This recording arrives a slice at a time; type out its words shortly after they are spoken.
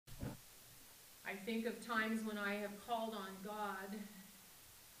I think of times when I have called on God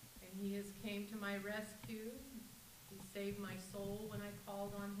and he has came to my rescue. He saved my soul when I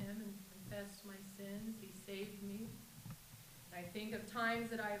called on him and confessed my sins. He saved me. I think of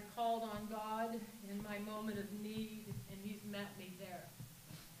times that I have called on God in my moment of need and he's met me there.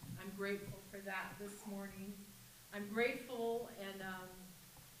 I'm grateful for that this morning. I'm grateful, and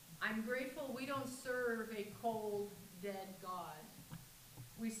I'm grateful we don't serve a cold, dead God.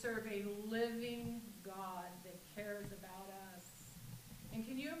 We serve a living God that cares about us. And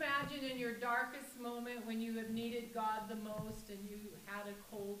can you imagine in your darkest moment when you have needed God the most and you had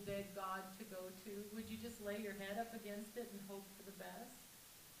a cold, dead God to go to? Would you just lay your head up against it and hope for the best?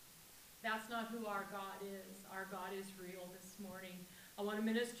 That's not who our God is. Our God is real this morning. I want to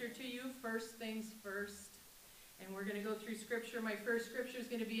minister to you first things first. And we're going to go through Scripture. My first Scripture is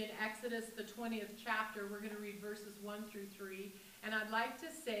going to be in Exodus, the 20th chapter. We're going to read verses 1 through 3. And I'd like to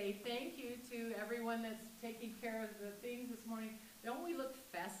say thank you to everyone that's taking care of the things this morning. Don't we look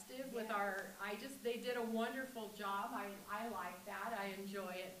festive with our, they did a wonderful job. I like that. I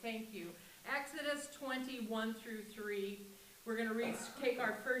enjoy it. Thank you. Exodus 21 through 3. We're going to take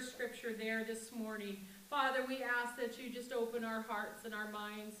our first Scripture there this morning. Father, we ask that you just open our hearts and our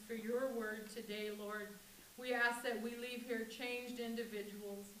minds for your word today, Lord. We ask that we leave here changed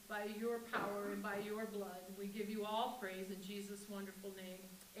individuals by your power and by your blood. We give you all praise in Jesus' wonderful name.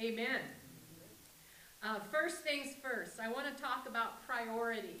 Amen. First things first, I want to talk about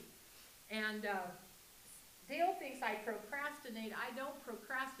priority. And Dale thinks I procrastinate. I don't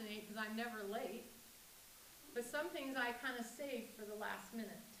procrastinate because I'm never late. But some things I kind of save for the last minute.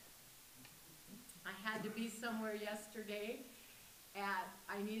 I had to be somewhere yesterday.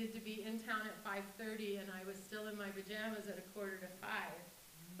 I needed to be in town at 5:30, and I was still in my pajamas at 4:45.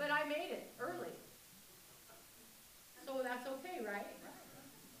 But I made it early. So that's okay, right?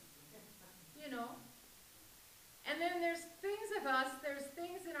 You know. And then there's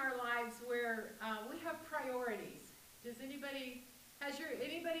things in our lives where we have priorities. Does anybody,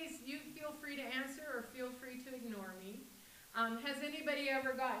 you feel free to answer or feel free to ignore me. Has anybody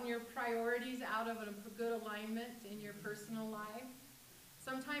ever gotten your priorities out of a good alignment in your personal life?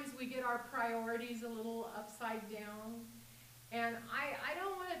 Sometimes we get our priorities a little upside down. And I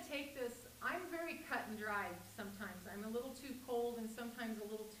don't want to take this, I'm very cut and dry sometimes. I'm a little too cold and sometimes a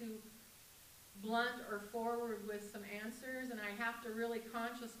little too blunt or forward with some answers. And I have to really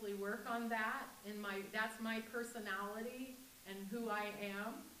consciously work on that. That's my personality and who I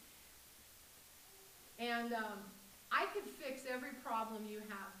am. And I could fix every problem you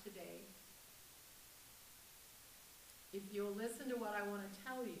have today if you'll listen to what I want to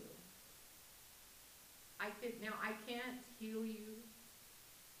tell you. Now I can't heal you.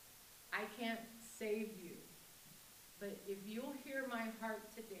 I can't save you. But if you'll hear my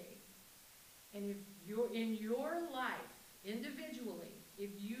heart today, and if you're in your life, individually,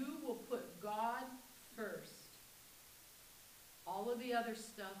 if you will put God first, all of the other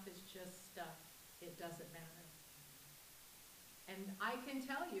stuff is just stuff. It doesn't matter. And I can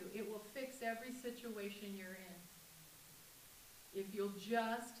tell you, it will fix every situation you're in. If you'll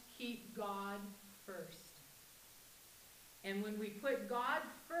just keep God first. And when we put God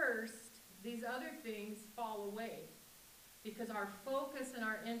first, these other things fall away. Because our focus and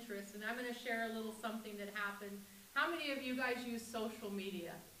our interest, and I'm going to share a little something that happened. How many of you guys use social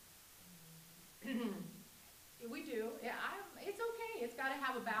media? We do. Yeah, it's okay. It's got to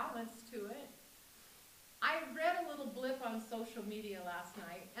have a balance to it. I read a little blip on social media last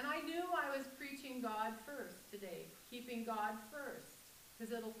night, and I knew I was preaching God first today, keeping God first, because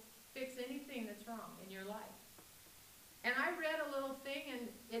it'll fix anything that's wrong in your life. And I read a little thing, and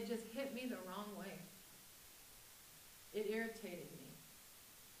it just hit me the wrong way. It irritated me.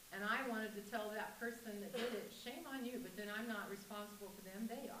 And I wanted to tell that person that did it, shame on you, but then I'm not responsible for them,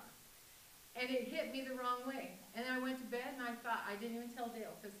 they are. And it hit me the wrong way. And I went to bed, and I thought, I didn't even tell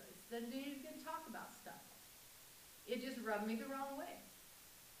Dale, because then he didn't talk about stuff. It just rubbed me the wrong way.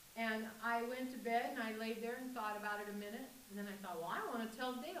 And I went to bed, and I laid there and thought about it a minute. And then I thought, well, I want to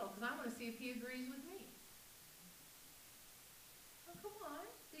tell Dale, because I want to see if he agrees with me. Oh, come on.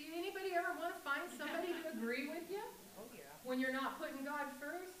 Did anybody ever want to find somebody to agree with you? Oh, yeah. When you're not putting God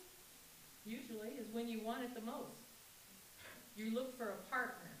first, usually is when you want it the most. You look for a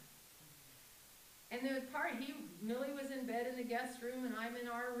partner. And the Millie was in bed in the guest room, and I'm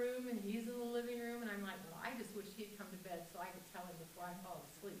in our room, and he's in the living room, and I'm like, well, I just wish he'd come to bed so I could tell him before I fall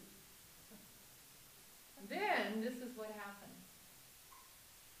asleep. Then, this is what happened.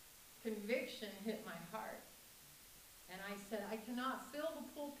 Conviction hit my heart. And I said, I cannot fill the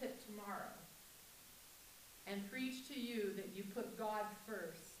pulpit tomorrow and preach to you that you put God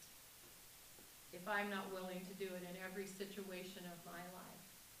first I'm not willing to do it in every situation of my life.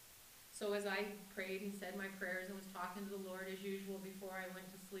 So as I prayed and said my prayers and was talking to the Lord as usual before I went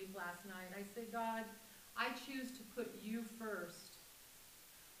to sleep last night, I said, God, I choose to put you first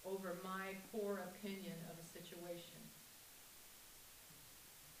over my poor opinion of a situation.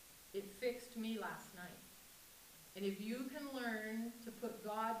 It fixed me last night. And if you can learn to put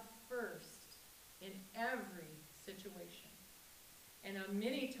God first in every situation, and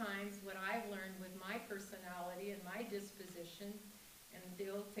many times what I've learned with my personality and my disposition, and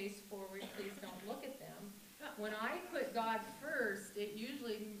they'll face forward, please don't look at them. When I put God first, it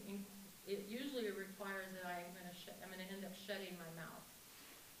usually requires that I'm going to end up shutting my mouth.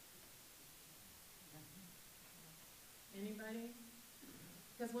 Anybody?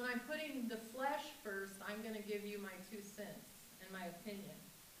 Because when I'm putting the flesh first, I'm going to give you my 2 cents and my opinion.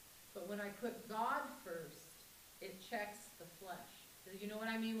 But when I put God first, it checks the flesh. You know what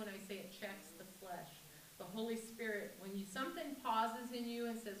I mean when I say it checks the flesh? The Holy Spirit, when something pauses in you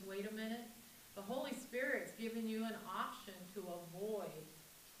and says, wait a minute, the Holy Spirit's giving you an option to avoid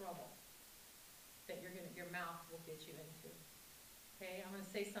trouble that your mouth will get you into. Okay, I'm going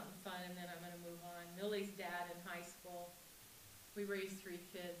to say something fun and then I'm going to move on. Millie's dad in high school, we raised 3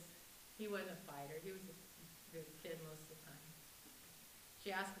 kids. He wasn't a fighter. He was a good kid most of the time.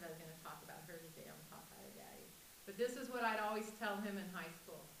 She asked if I was going to talk about her today on Talk Out of Daddy. But this is what I'd always tell him in high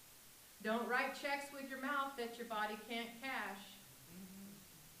school. Don't write checks with your mouth that your body can't cash.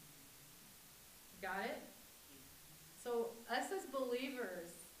 Got it? So us as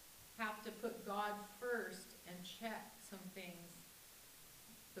believers have to put God first and check some things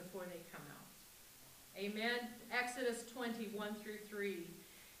before they come out. Amen. Exodus 20:1-3.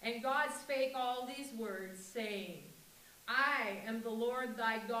 And God spake all these words, saying, I am the Lord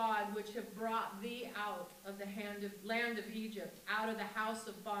thy God, which have brought thee out of the land of Egypt, out of the house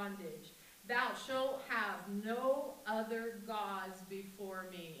of bondage. Thou shalt have no other gods before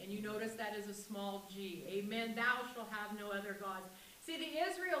me. And you notice that is a small g. Amen. Thou shalt have no other gods. See, the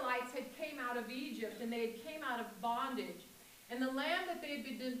Israelites had came out of Egypt, and they had came out of bondage. And the land that they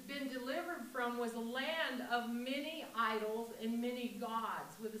had been delivered from was a land of many idols and many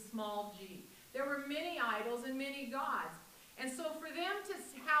gods with a small g. There were many idols and many gods. And so for them to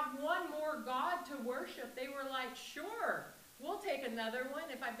have one more God to worship, they were like, sure, we'll take another one.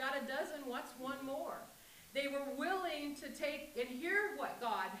 If I've got a dozen, what's one more? They were willing to take and hear what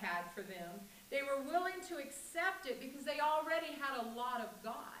God had for them. They were willing to accept it because they already had a lot of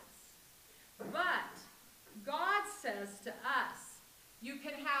gods. But God says to us, you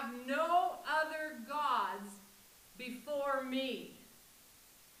can have no other gods before me.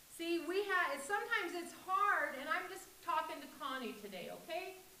 See, sometimes it's hard, and I'm just talking to Connie today,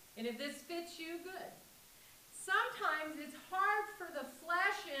 okay? And if this fits you, good. Sometimes it's hard for the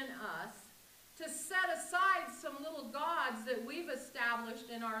flesh in us to set aside some little gods that we've established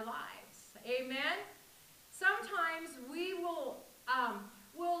in our lives. Amen? Sometimes we will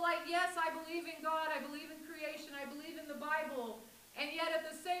like, yes, I believe in God, I believe in creation, I believe in the Bible, and yet at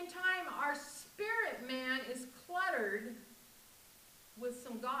the same time, our spirit man is cluttered with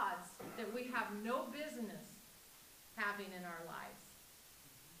some gods that we have no business having in our lives.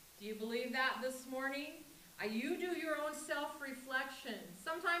 Do you believe that this morning? You do your own self-reflection.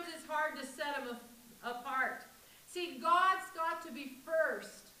 Sometimes it's hard to set them apart. See, God's got to be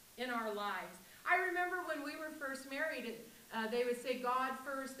first in our lives. I remember when we were first married, they would say God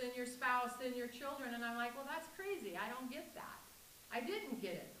first, then your spouse, then your children. And I'm like, well, that's crazy. I don't get that. I didn't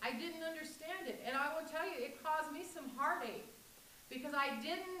get it. I didn't understand it. And I will tell you, it caused me some heartache because I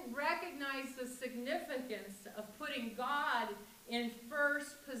didn't recognize the significance of putting God in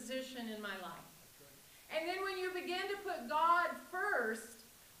first position in my life. And then when you begin to put God first,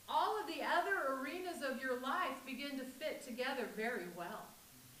 all of the other arenas of your life begin to fit together very well.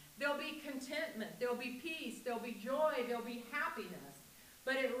 There'll be contentment, there'll be peace, there'll be joy, there'll be happiness.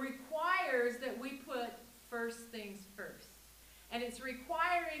 But it requires that we put first things first. And it's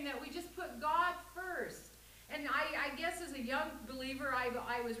requiring that we just put God first. And I guess as a young believer,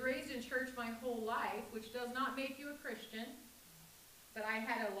 I was raised in church my whole life, which does not make you a Christian. But I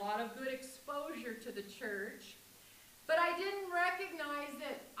had a lot of good exposure to the church. But I didn't recognize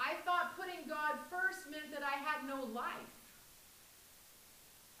that I thought putting God first meant that I had no life.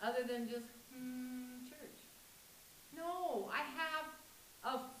 Other than just, church. No, I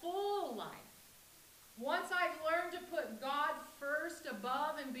have a full life. Once I've learned to put God first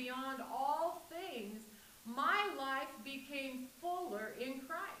above and beyond all things, my life became fuller in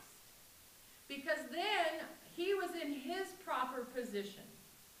Christ. Because then he was in his proper position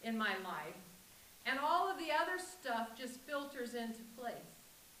in my life, and all of the other stuff just filters into place.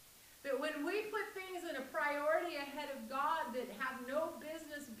 But when we put things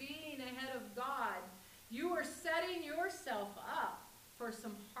setting yourself up for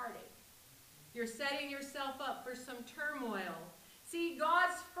some heartache. You're setting yourself up for some turmoil. See,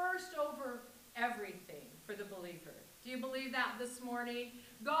 God's first over everything for the believer. Do you believe that this morning?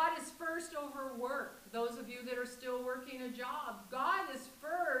 God is first over work. Those of you that are still working a job, God is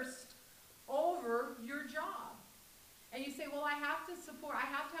first over your job. And you say, well, I have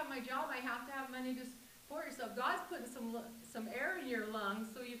to have my job, I have to have money to support yourself. God's putting some air in your lungs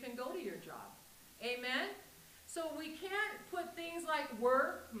so you can go to your job. Amen? So we can't put things like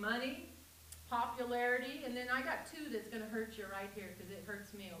work, money, popularity, and then I got two that's going to hurt you right here because it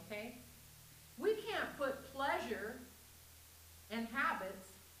hurts me, okay? We can't put pleasure and habits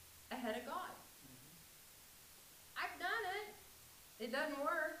ahead of God. I've done it. It doesn't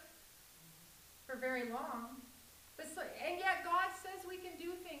work for very long. And yet God says we can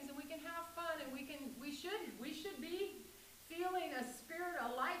do things and we can have fun and we should be feeling a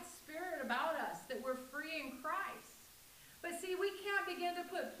light spirit about us, that we're free in Christ. But see, we can't begin to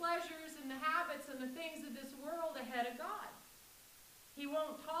put pleasures and the habits and the things of this world ahead of God. He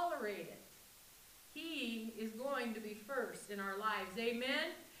won't tolerate it. He is going to be first in our lives.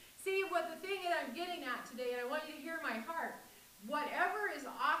 Amen? See, what the thing that I'm getting at today, and I want you to hear my heart, whatever is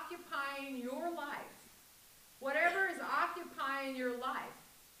occupying your life, whatever is occupying your life,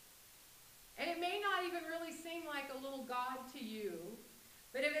 and it may not even really seem like a little God to you,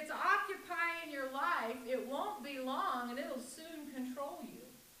 but if it's occupying your life, it won't be long and it'll soon control you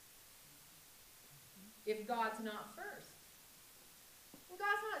if God's not first. And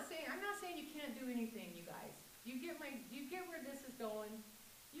God's not saying, I'm not saying you can't do anything, you guys. You get where this is going.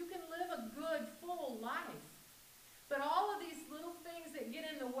 You can live a good, full life. But all of these little things that get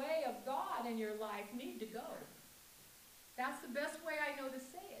in the way of God in your life need to go. That's the best way I know to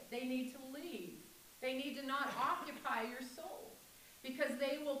say it. They need to leave. They need to not occupy your soul, because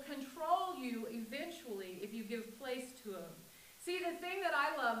they will control you eventually if you give place to them. See, the thing that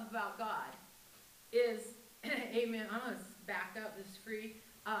I love about God is, amen, I'm going to back up this free.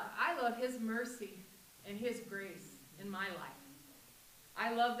 I love his mercy and his grace in my life.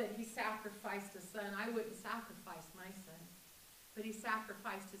 I love that he sacrificed a son. I wouldn't sacrifice my son, but he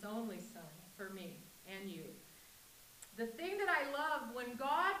sacrificed his only son for me and you. The thing that I love, when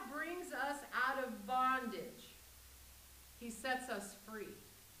God brings us out of bondage, he sets us free.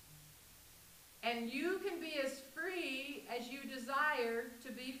 And you can be as free as you desire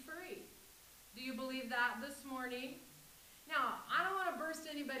to be free. Do you believe that this morning? Now, I don't want to burst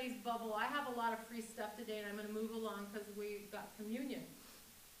anybody's bubble. I have a lot of free stuff today, and I'm going to move along because we've got communion.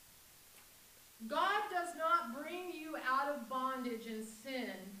 God does not bring you out of bondage and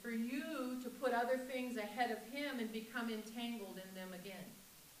sin for you to put other things ahead of him and become entangled in them again.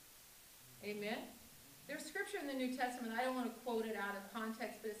 Amen? There's scripture in the New Testament, I don't want to quote it out of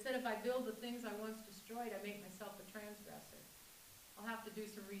context, but it said, if I build the things I once destroyed, I make myself a transgressor. I'll have to do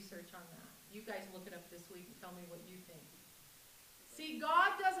some research on that. You guys look it up this week and tell me what you think. See,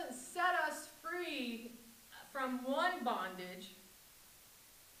 God doesn't set us free from one bondage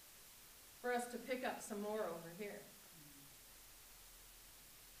for us to pick up some more over here.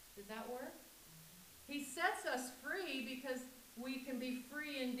 Does that work? He sets us free because we can be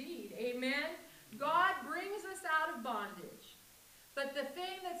free indeed. Amen? God brings us out of bondage. But the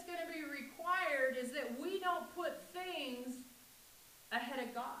thing that's going to be required is that we don't put things ahead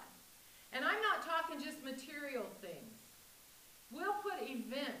of God. And I'm not talking just material things. We'll put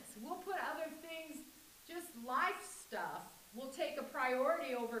events. We'll put other things, just life stuff. We'll take a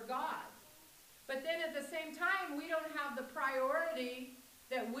priority over God. But then at the same time, we don't have the priority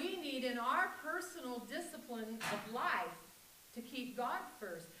that we need in our personal discipline of life to keep God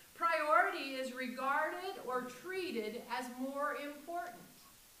first. Priority is regarded or treated as more important.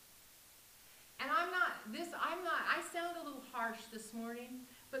 And I sound a little harsh this morning,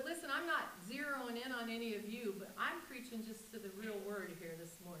 but listen, I'm not zeroing in on any of you, but I'm preaching just to the real word here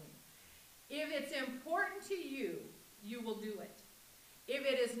this morning. If it's important to you, you will do it. If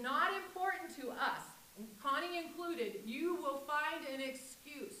it is not important to us, Connie included, you will find an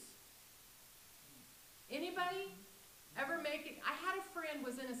excuse. Anybody ever make it? I had a friend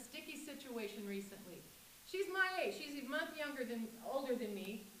was in a sticky situation recently. She's my age. She's a month older than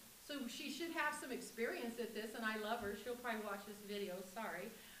me, so she should have some experience at this, and I love her. She'll probably watch this video. Sorry.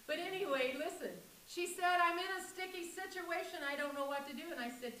 But anyway, listen. She said, I'm in a sticky situation. I don't know what to do. And I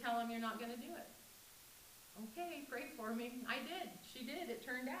said, tell him you're not going to do it. Okay, pray for me. I did. She did. It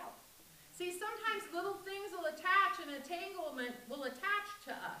turned out. See, sometimes little things will attach, and entanglement will attach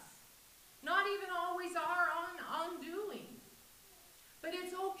to us. Not even always our undoing. But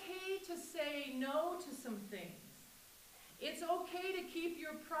it's okay to say no to some things. It's okay to keep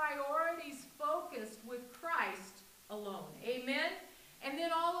your priorities focused with Christ alone. Amen? And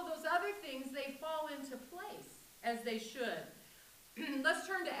then all of those other things, they fall into place as they should. Let's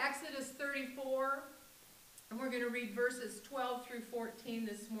turn to Exodus 34, and we're going to read verses 12 through 14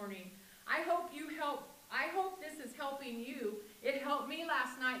 this morning. I hope this is helping you. It helped me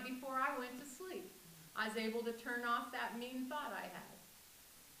last night before I went to sleep. I was able to turn off that mean thought I had.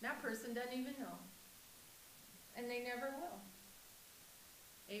 That person doesn't even know. And they never will.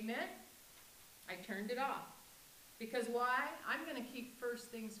 Amen? I turned it off. Because why? I'm going to keep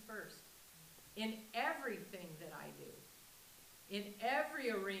first things first. In everything that I do. In every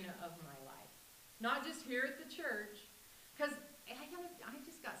arena of my life. Not just here at the church. Because I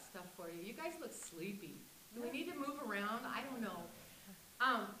just got stuff for you. You guys look sleepy. Do we need to move around? I don't know.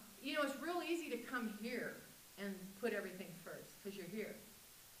 You know, it's real easy to come here and put everything first. Because you're here.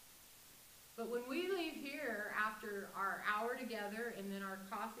 But when we leave here after our hour together and then our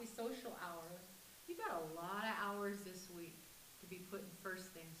coffee social hour, you got a lot of hours this week to be putting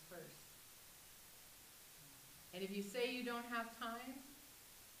first things first. And if you say you don't have time,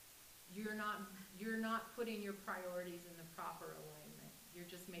 you're not putting your priorities in the proper alignment.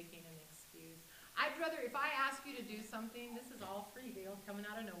 You're just making an excuse. I'd rather, if I ask you to do something, this is all free, Dale, coming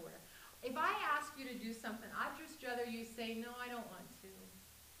out of nowhere. If I ask you to do something, I'd just rather you say, no, I don't want to,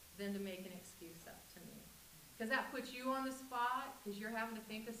 than to make an excuse up to me. Because that puts you on the spot, because you're having to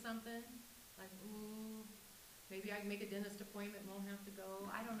think of something. Like, ooh, maybe I can make a dentist appointment and won't have to go.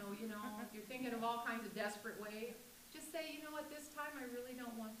 I don't know, you know. You're thinking of all kinds of desperate ways. Just say, you know what, this time I really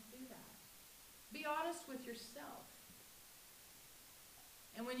don't want to do that. Be honest with yourself.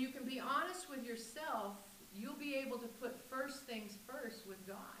 And when you can be honest with yourself, you'll be able to put first things first with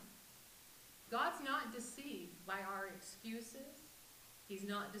God. God's not deceived by our excuses. He's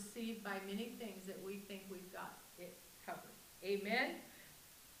not deceived by many things that we think we've got it covered. Amen?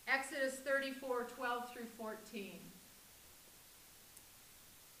 Exodus 34, 12 through 14.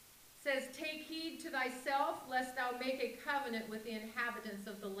 Says, take heed to thyself, lest thou make a covenant with the inhabitants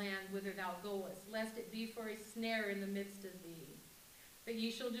of the land whither thou goest, lest it be for a snare in the midst of thee. That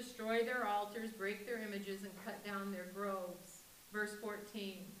ye shall destroy their altars, break their images, and cut down their groves. Verse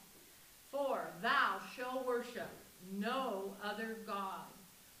 14. For thou shalt worship no other God,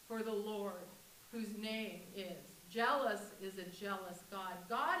 for the Lord, whose name is. Jealous is a jealous God.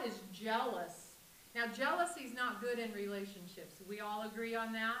 God is jealous. Now, jealousy is not good in relationships. We all agree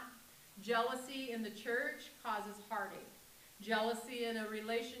on that? Jealousy in the church causes heartache. Jealousy in a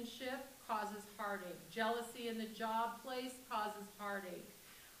relationship causes heartache. Jealousy in the job place causes heartache.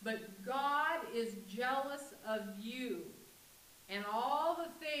 But God is jealous of you and all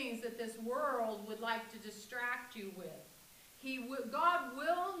the things that this world would like to distract you with. God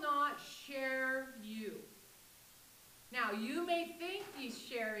will not share you. Now, you may think he's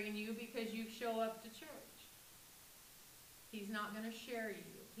sharing you because you show up to church. He's not going to share you.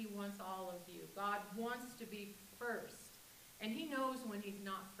 He wants all of you. God wants to be first. And he knows when he's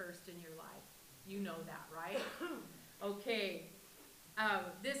not first in your life. You know that, right? Okay.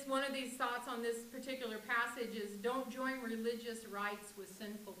 One of these thoughts on this particular passage is don't join religious rites with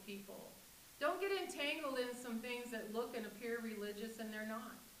sinful people. Don't get entangled in some things that look and appear religious and they're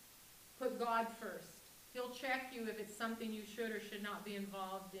not. Put God first. He'll check you if it's something you should or should not be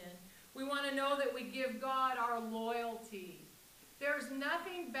involved in. We want to know that we give God our loyalty. There's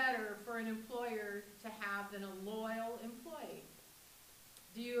nothing better for an employer to have than a loyal employee.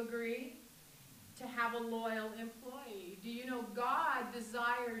 Do you agree? To have a loyal employee. Do you know God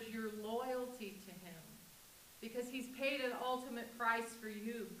desires your loyalty to him? Because he's paid an ultimate price for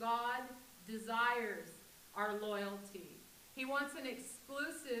you. God desires our loyalty. He wants an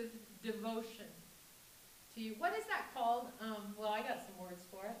exclusive devotion to you. What is that called? Well, I got some words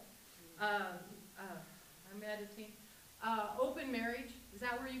for it. I'm editing. Open marriage. Is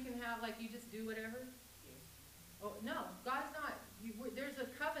that where you can have, like, you just do whatever? Oh, no, God's not. There's a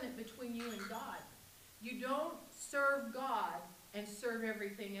covenant between you and God. You don't serve God and serve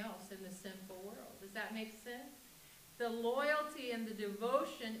everything else in the sinful world. Does that make sense? The loyalty and the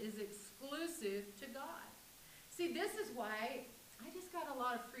devotion is exclusive to God. See, this is why I just got a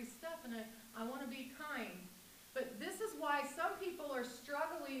lot of free stuff, and I want to be kind. But this is why some people are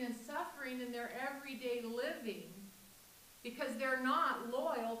struggling and suffering in their everyday living, because they're not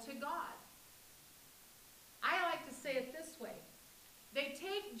loyal to God. I like to say it this way. They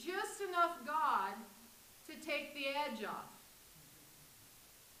take just enough God to take the edge off.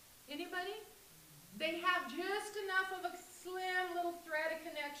 Anybody? They have just enough of a slim little thread of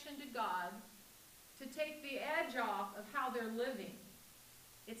connection to God to take the edge off of how they're living.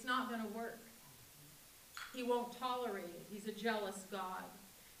 It's not going to work. He won't tolerate it. He's a jealous God.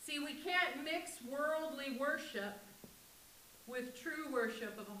 See, we can't mix worldly worship with true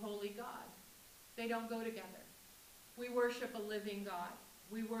worship of a holy God. They don't go together. We worship a living God.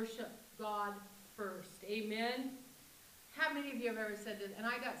 We worship God first. Amen? How many of you have ever said this? And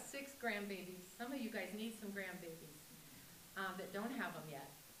I got 6 grandbabies. Some of you guys need some grandbabies that don't have them yet.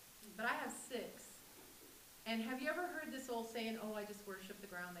 But I have 6. And have you ever heard this old saying, oh, I just worship the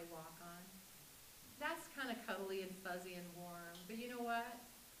ground they walk on? That's kind of cuddly and fuzzy and warm. But you know what?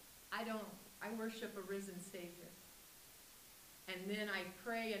 I don't. I worship a risen Savior. And then I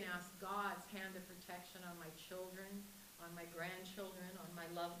pray and ask God's hand of protection on my children, on my grandchildren, on my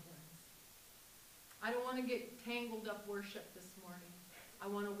loved ones. I don't want to get tangled up worship this morning. I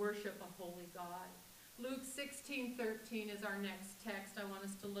want to worship a holy God. Luke 16:13 is our next text. I want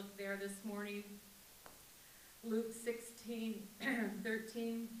us to look there this morning. Luke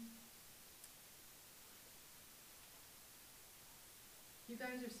 16:13. You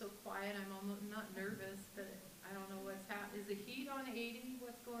guys are so quiet. I'm almost not nervous, but I don't know what's happening. Is the heat on 80?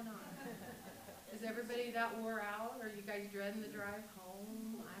 What's going on? Is everybody that wore out? Are you guys dreading the drive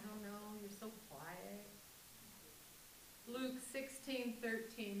home? I don't know. You're so quiet. Luke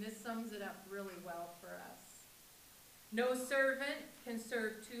 16:13. This sums it up really well for us. No servant can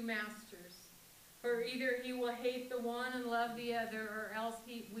serve 2 masters, for either he will hate the one and love the other, or else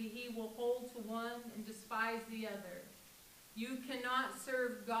he will hold to one and despise the other. You cannot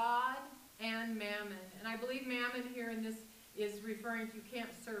serve God and mammon. And I believe mammon here in this is referring to you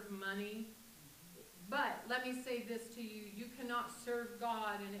can't serve money. But let me say this to you. You cannot serve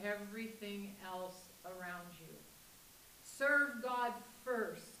God and everything else around you. Serve God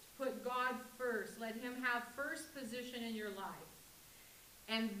first. Put God first. Let him have first position in your life.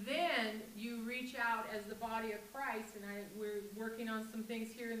 And then you reach out as the body of Christ. And we're working on some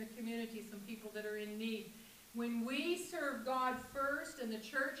things here in the community, some people that are in need. When we serve God first and the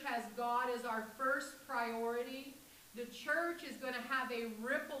church has God as our first priority, the church is going to have a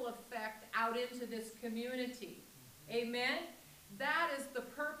ripple effect out into this community. Amen? That is the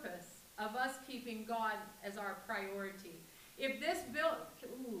purpose of us keeping God as our priority. If this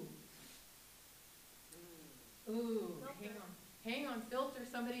hang on, filter.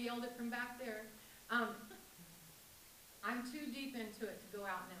 Somebody yelled it from back there. I'm too deep into it to go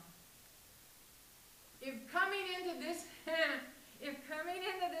out now. If coming into this,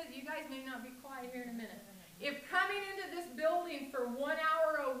 you guys may not be quiet here in a minute. If coming into this building for 1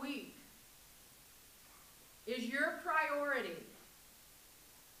 hour a week is your priority,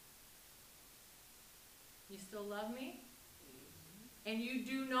 you still love me? And you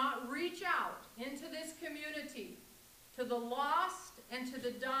do not reach out into this community to the lost and to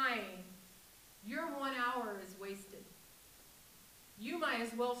the dying, your 1 hour is wasted. You might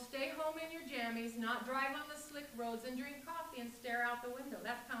as well stay home in your jammies, not drive on the slick roads, and drink coffee and stare out the window.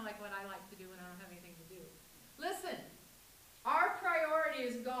 That's kind of like what I like to do when I don't have anything to do. Listen, our priority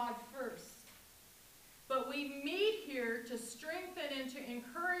is God first. But we meet here to strengthen and to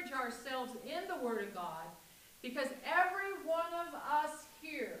encourage ourselves in the Word of God, because every one of us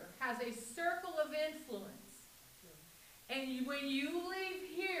here has a circle of influence. And when you leave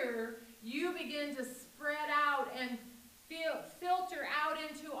here, you begin to spread out and filter out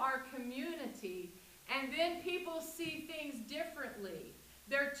into our community, and then people see things differently.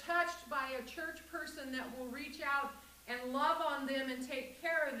 They're touched by a church person that will reach out and love on them and take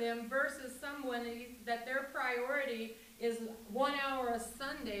care of them versus someone that their priority is 1 hour a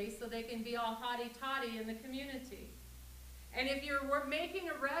Sunday so they can be all hotty-toddy in the community. And if you're making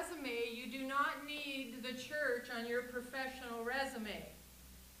a resume, you do not need the church on your professional resume.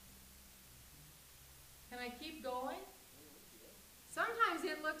 Can I keep going? Sometimes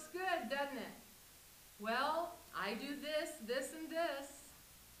it looks good, doesn't it? Well, I do this, this, and this.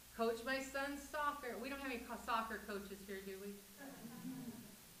 Coach my son's soccer. We don't have any soccer coaches here, do we?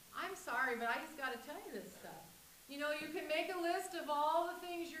 I'm sorry, but I just got to tell you this stuff. You know, you can make a list of all the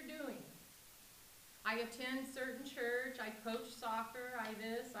things you're doing. I attend certain church. I coach soccer. I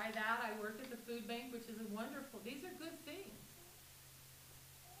this, I that. I work at the food bank, which is wonderful. These are good things.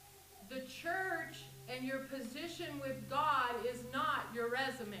 The church and your position with God is not your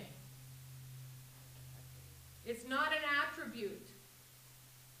resume. It's not an attribute.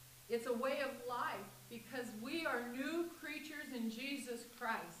 It's a way of life, because we are new creatures in Jesus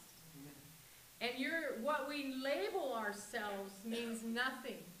Christ. And what we label ourselves means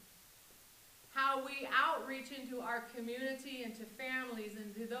nothing. How we outreach into our community and to families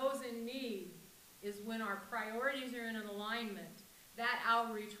and to those in need is when our priorities are in an alignment. That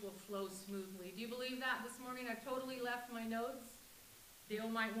outreach will flow smoothly. Do you believe that this morning? I've totally left my notes. Dale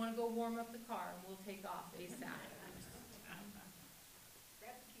might want to go warm up the car, and we'll take off ASAP.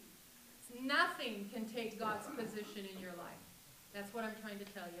 Nothing can take God's position in your life. That's what I'm trying to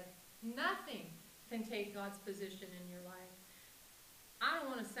tell you. Nothing can take God's position in your life. I don't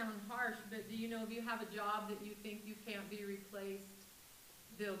want to sound harsh, but do you know if you have a job that you think you can't be replaced,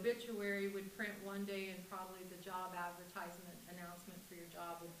 the obituary would print one day and probably the job advertisement announcement for your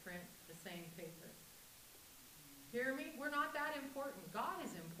job would print the same paper. Hear me? We're not that important. God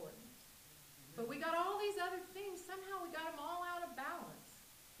is important. But we got all these other things. Somehow we got them all out of balance.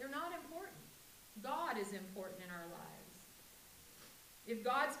 They're not important. God is important in our lives. If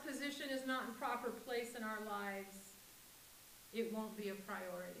God's position is not in proper place in our lives, it won't be a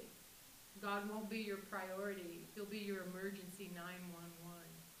priority. God won't be your priority. He'll be your emergency 911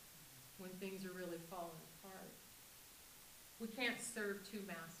 when things are really falling apart. We can't serve two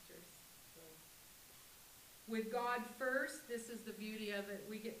masters. With God first, this is the beauty of it.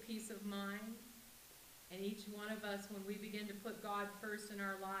 We get peace of mind. And each one of us, when we begin to put God first in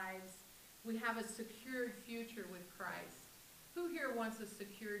our lives, we have a secured future with Christ. Who here wants a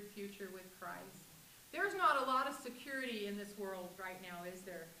secured future with Christ? There's not a lot of security in this world right now, is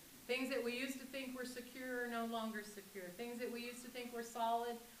there? Things that we used to think were secure are no longer secure. Things that we used to think were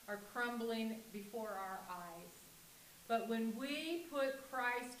solid are crumbling before our eyes. But when we put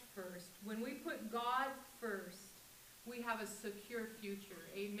Christ first, when we put God first, we have a secure future.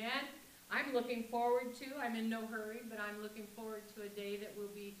 Amen? I'm looking forward to, I'm in no hurry, but I'm looking forward to a day that will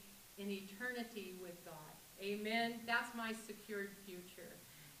be in eternity with God. Amen? That's my secured future.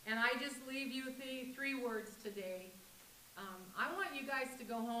 And I just leave you three words today. I want you guys to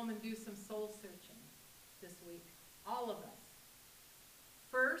go home and do some soul searching this week. All of us.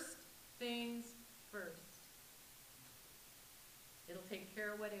 First things first. It'll take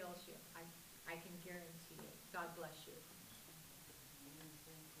care of what ails you. I can guarantee it. God bless you.